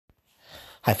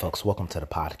Hi, folks. Welcome to the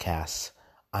podcast.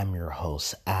 I'm your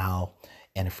host, Al.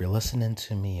 And if you're listening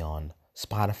to me on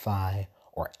Spotify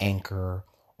or Anchor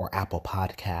or Apple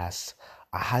Podcasts,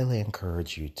 I highly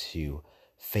encourage you to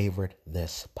favorite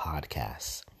this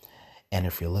podcast. And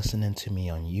if you're listening to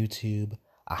me on YouTube,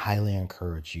 I highly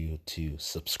encourage you to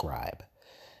subscribe.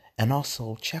 And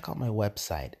also check out my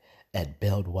website at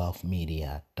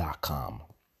buildwealthmedia.com.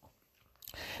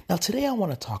 Now, today I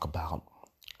want to talk about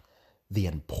the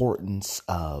importance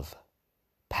of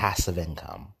passive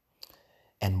income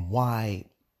and why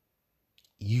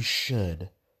you should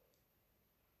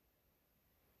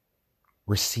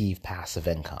receive passive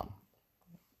income.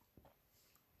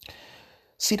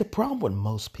 See, the problem with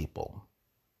most people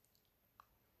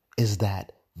is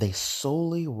that they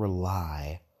solely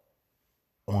rely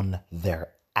on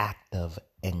their active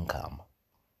income.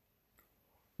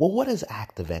 Well, what is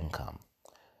active income?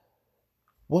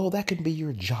 Well, that can be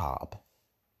your job.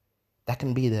 That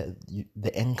can be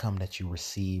the income that you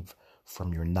receive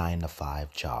from your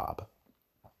 9-to-5 job.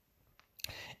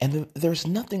 And there's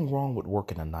nothing wrong with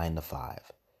working a 9-to-5.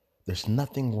 There's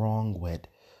nothing wrong with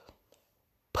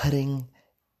putting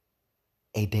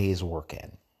a day's work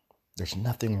in. There's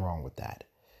nothing wrong with that.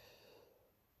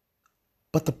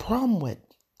 But the problem with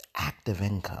active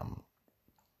income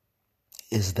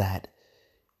is that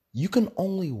you can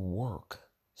only work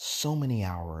so many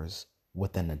hours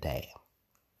within a day.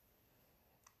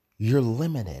 You're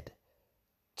limited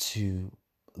to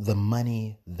the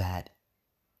money that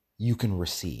you can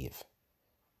receive.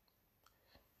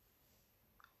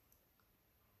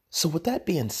 So with that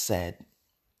being said,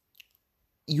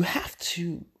 you have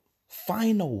to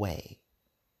find a way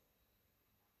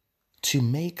to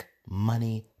make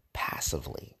money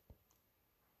passively.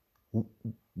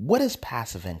 What is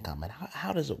passive income and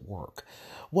how does it work?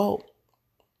 Well,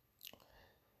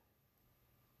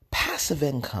 passive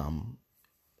income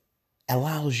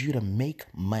allows you to make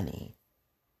money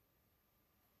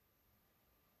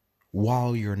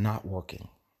while you're not working.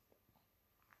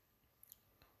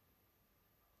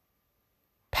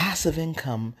 Passive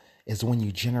income is when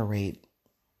you generate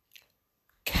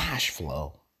cash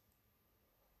flow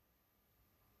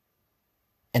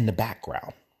in the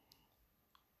background.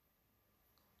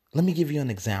 Let me give you an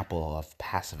example of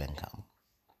passive income.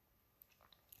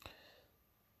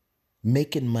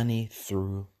 Making money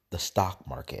through the stock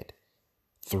market,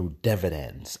 through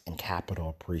dividends and capital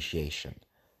appreciation.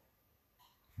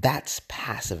 That's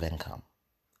passive income.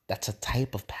 That's a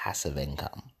type of passive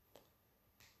income.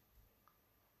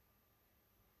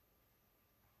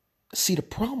 See, the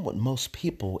problem with most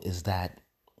people is that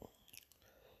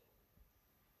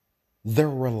they're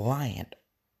reliant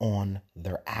on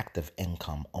their active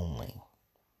income only.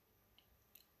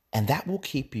 And that will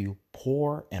keep you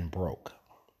poor and broke.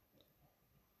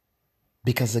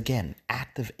 Because again,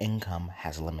 active income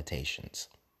has limitations.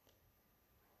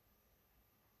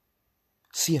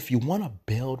 See, if you want to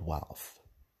build wealth,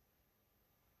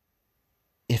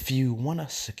 if you want to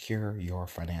secure your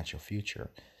financial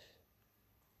future,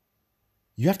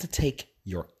 you have to take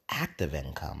your active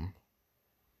income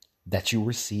that you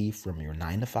receive from your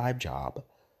 9-to-5 job,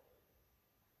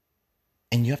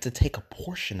 and you have to take a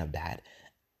portion of that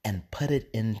and put it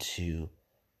into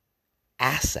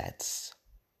assets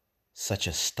such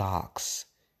as stocks,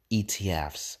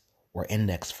 ETFs, or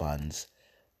index funds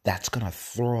that's going to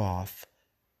throw off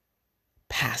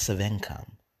passive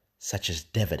income such as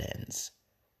dividends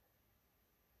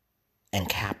and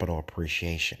capital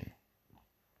appreciation.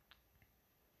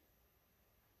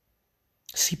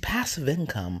 See, passive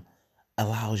income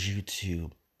allows you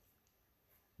to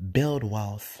build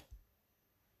wealth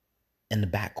in the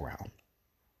background.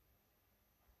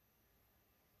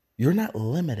 You're not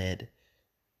limited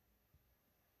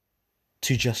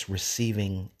to just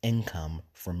receiving income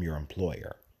from your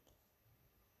employer.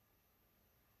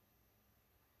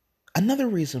 Another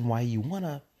reason why you want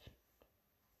to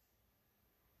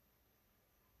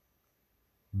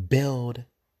build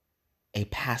a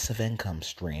passive income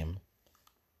stream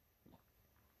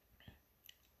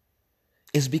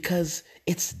is because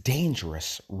it's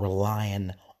dangerous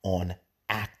relying on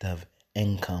active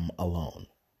income alone.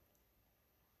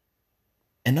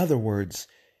 In other words,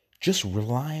 just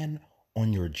relying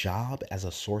on your job as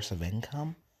a source of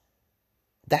income,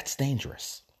 that's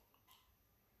dangerous.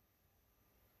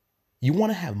 You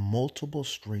want to have multiple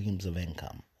streams of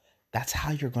income. That's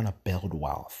how you're going to build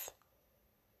wealth.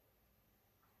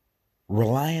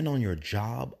 Relying on your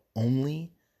job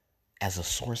only as a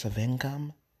source of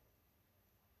income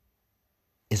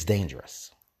is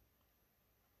dangerous.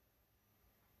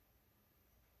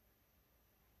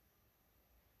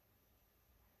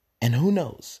 And who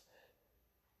knows?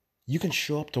 You can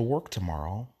show up to work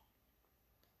tomorrow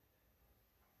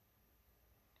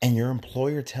and your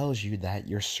employer tells you that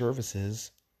your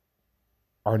services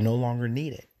are no longer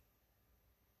needed.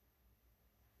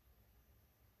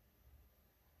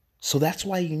 So that's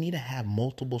why you need to have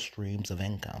multiple streams of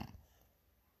income.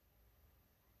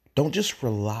 Don't just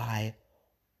rely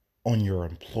on your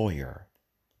employer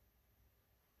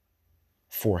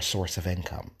for a source of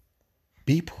income.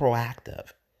 Be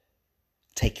proactive.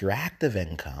 Take your active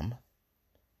income,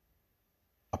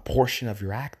 a portion of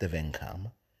your active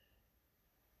income,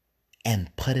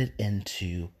 and put it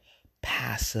into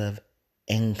passive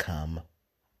income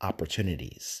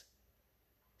opportunities,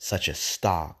 such as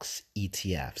stocks,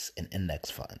 ETFs, and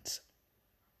index funds.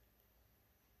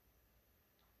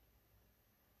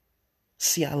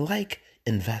 See, I like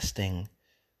investing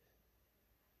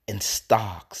in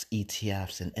stocks,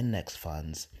 ETFs, and index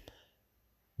funds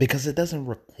because it doesn't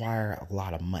require a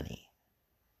lot of money.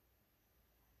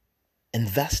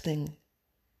 Investing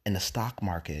in the stock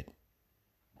market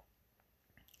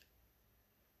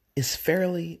is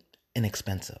fairly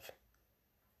inexpensive.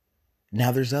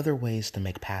 Now, there's other ways to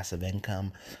make passive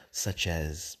income, such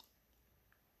as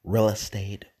real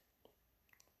estate.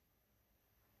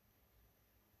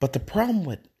 But the problem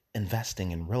with investing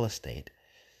in real estate,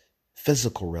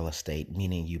 physical real estate,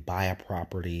 meaning you buy a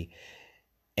property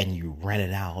and you rent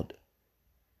it out,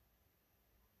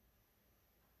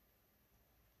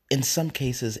 in some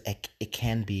cases, it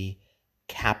can be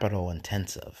capital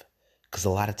intensive because a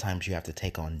lot of times you have to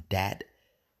take on debt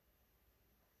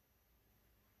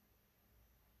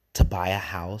to buy a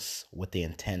house with the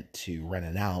intent to rent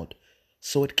it out.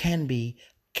 So it can be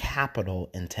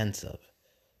capital intensive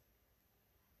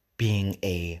being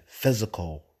a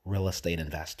physical real estate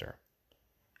investor.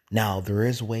 Now, there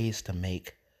is ways to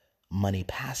make money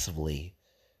passively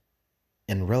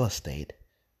in real estate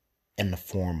in the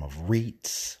form of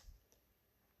REITs,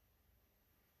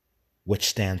 which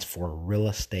stands for Real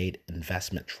Estate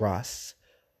Investment Trusts,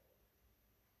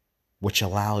 which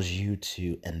allows you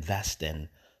to invest in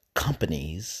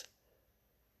companies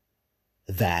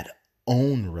that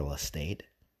own real estate,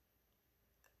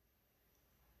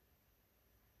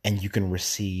 and you can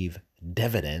receive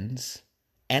dividends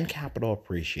and capital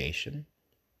appreciation.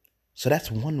 So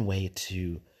that's one way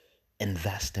to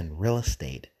invest in real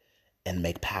estate and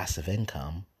make passive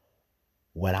income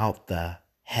without the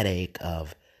headache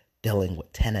of dealing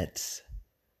with tenants.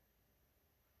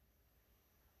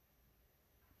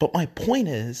 But my point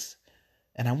is,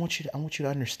 and I want you to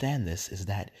understand this, is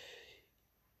that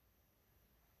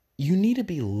you need to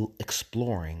be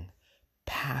exploring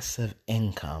passive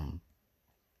income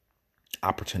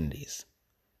opportunities.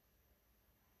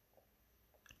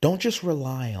 Don't just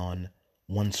rely on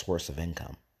one source of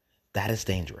income. That is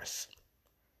dangerous.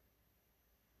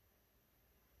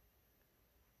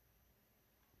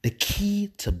 The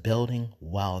key to building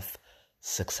wealth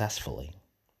successfully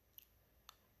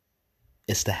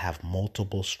is to have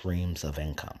multiple streams of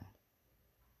income.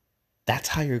 That's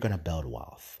how you're going to build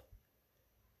wealth.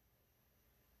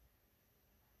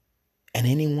 And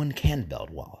anyone can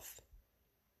build wealth.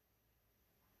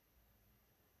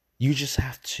 You just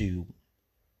have to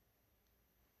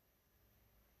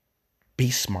be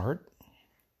smart.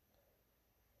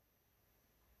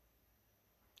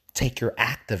 Take your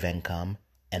active income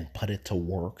and put it to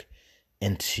work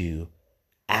into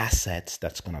assets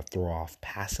that's going to throw off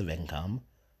passive income.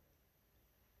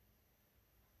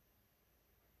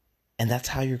 And that's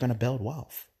how you're going to build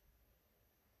wealth.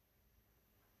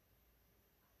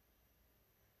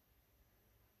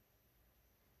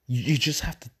 You just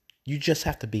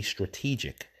have to be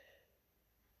strategic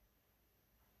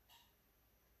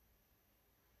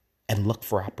and look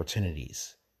for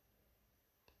opportunities.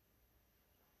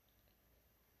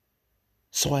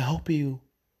 So I hope you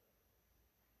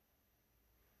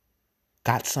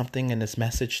got something in this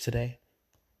message today.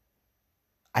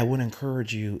 I would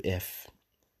encourage you, if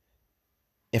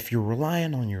you're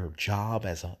relying on your job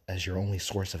as your only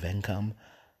source of income,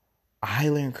 I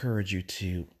highly encourage you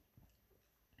to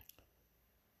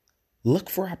look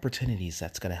for opportunities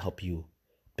that's going to help you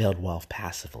build wealth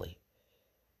passively.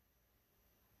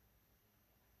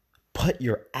 Put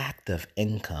your active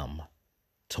income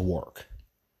to work.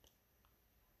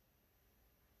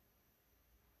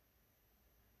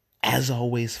 As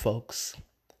always, folks,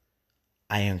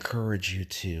 I encourage you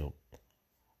to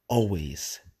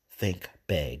always think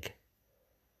big.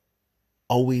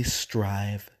 Always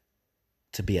strive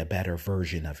to be a better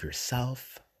version of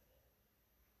yourself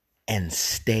and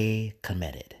stay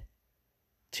committed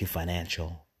to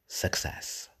financial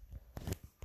success.